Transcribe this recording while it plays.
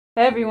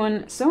Hey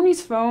everyone,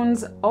 Sony's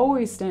phones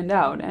always stand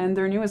out, and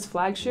their newest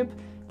flagship,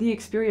 the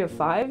Xperia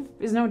 5,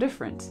 is no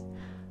different.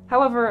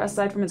 However,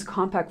 aside from its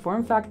compact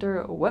form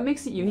factor, what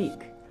makes it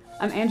unique?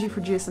 I'm Angie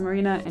for GSM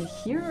Arena, and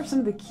here are some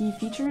of the key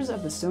features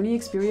of the Sony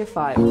Xperia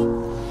 5.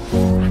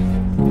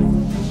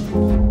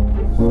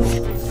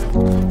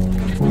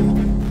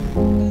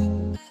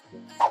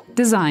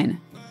 Design.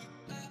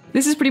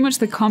 This is pretty much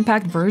the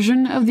compact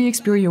version of the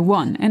Xperia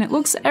 1, and it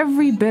looks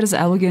every bit as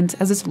elegant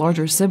as its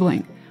larger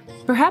sibling.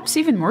 Perhaps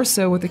even more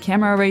so with the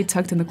camera array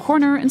tucked in the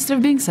corner instead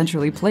of being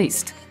centrally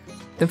placed.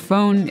 The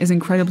phone is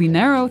incredibly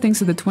narrow thanks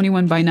to the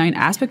 21:9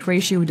 aspect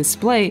ratio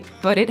display,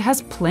 but it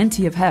has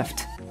plenty of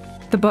heft.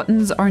 The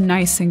buttons are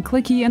nice and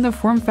clicky, and the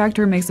form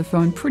factor makes the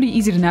phone pretty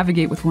easy to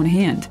navigate with one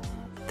hand.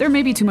 There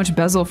may be too much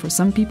bezel for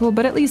some people,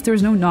 but at least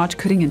there's no notch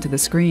cutting into the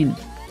screen.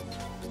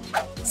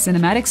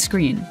 Cinematic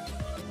screen.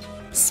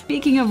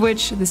 Speaking of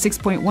which, the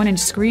 6.1-inch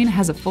screen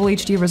has a full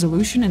HD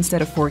resolution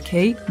instead of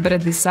 4K, but at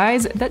this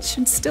size, that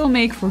should still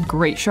make for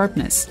great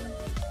sharpness.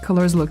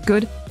 Colors look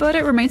good, but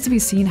it remains to be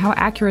seen how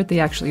accurate they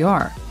actually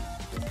are.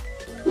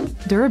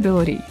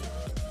 Durability.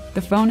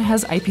 The phone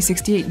has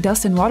IP68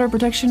 dust and water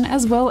protection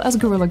as well as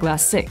Gorilla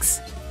Glass 6.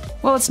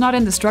 While it's not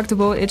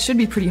indestructible, it should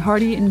be pretty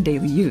hardy in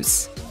daily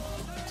use.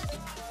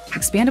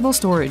 Expandable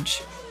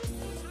storage.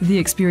 The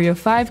Xperia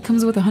 5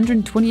 comes with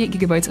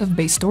 128GB of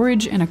base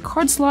storage and a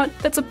card slot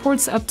that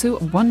supports up to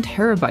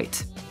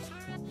 1TB.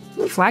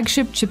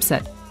 Flagship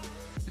chipset.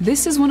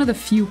 This is one of the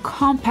few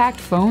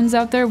compact phones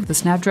out there with the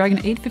Snapdragon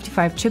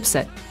 855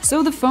 chipset,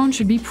 so the phone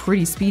should be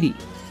pretty speedy.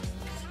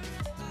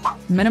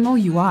 Minimal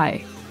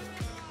UI.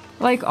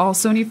 Like all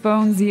Sony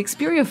phones, the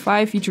Xperia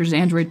 5 features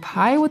Android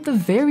Pie with a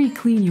very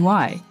clean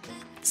UI.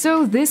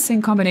 So this,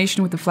 in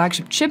combination with the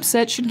flagship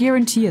chipset, should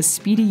guarantee a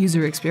speedy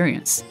user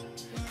experience.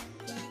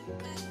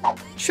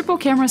 Triple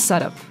camera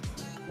setup.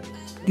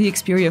 The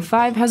Xperia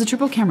 5 has a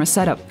triple camera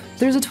setup.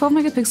 There's a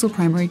 12-megapixel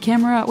primary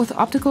camera with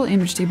optical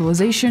image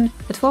stabilization,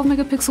 a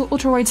 12-megapixel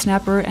ultra-wide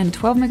snapper, and a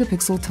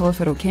 12-megapixel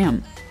telephoto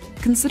cam.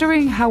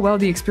 Considering how well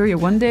the Xperia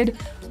 1 did,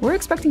 we're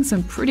expecting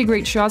some pretty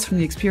great shots from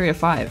the Xperia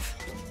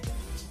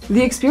 5.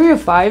 The Xperia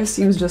 5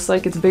 seems just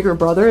like its bigger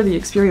brother, the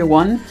Xperia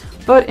 1,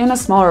 but in a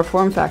smaller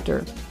form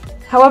factor.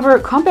 However,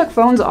 compact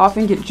phones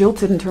often get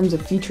jilted in terms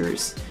of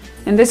features.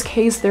 In this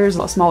case, there's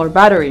a smaller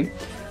battery,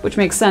 which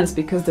makes sense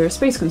because there are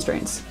space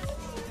constraints.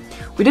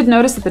 We did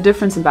notice that the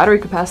difference in battery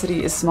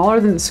capacity is smaller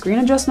than the screen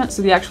adjustment,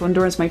 so the actual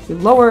endurance might be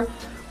lower,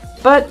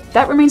 but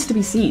that remains to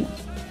be seen.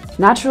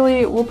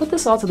 Naturally, we'll put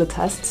this all to the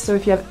test, so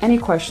if you have any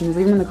questions,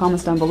 leave them in the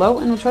comments down below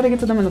and we'll try to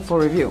get to them in the full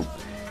review.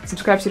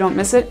 Subscribe so you don't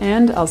miss it,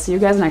 and I'll see you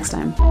guys next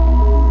time.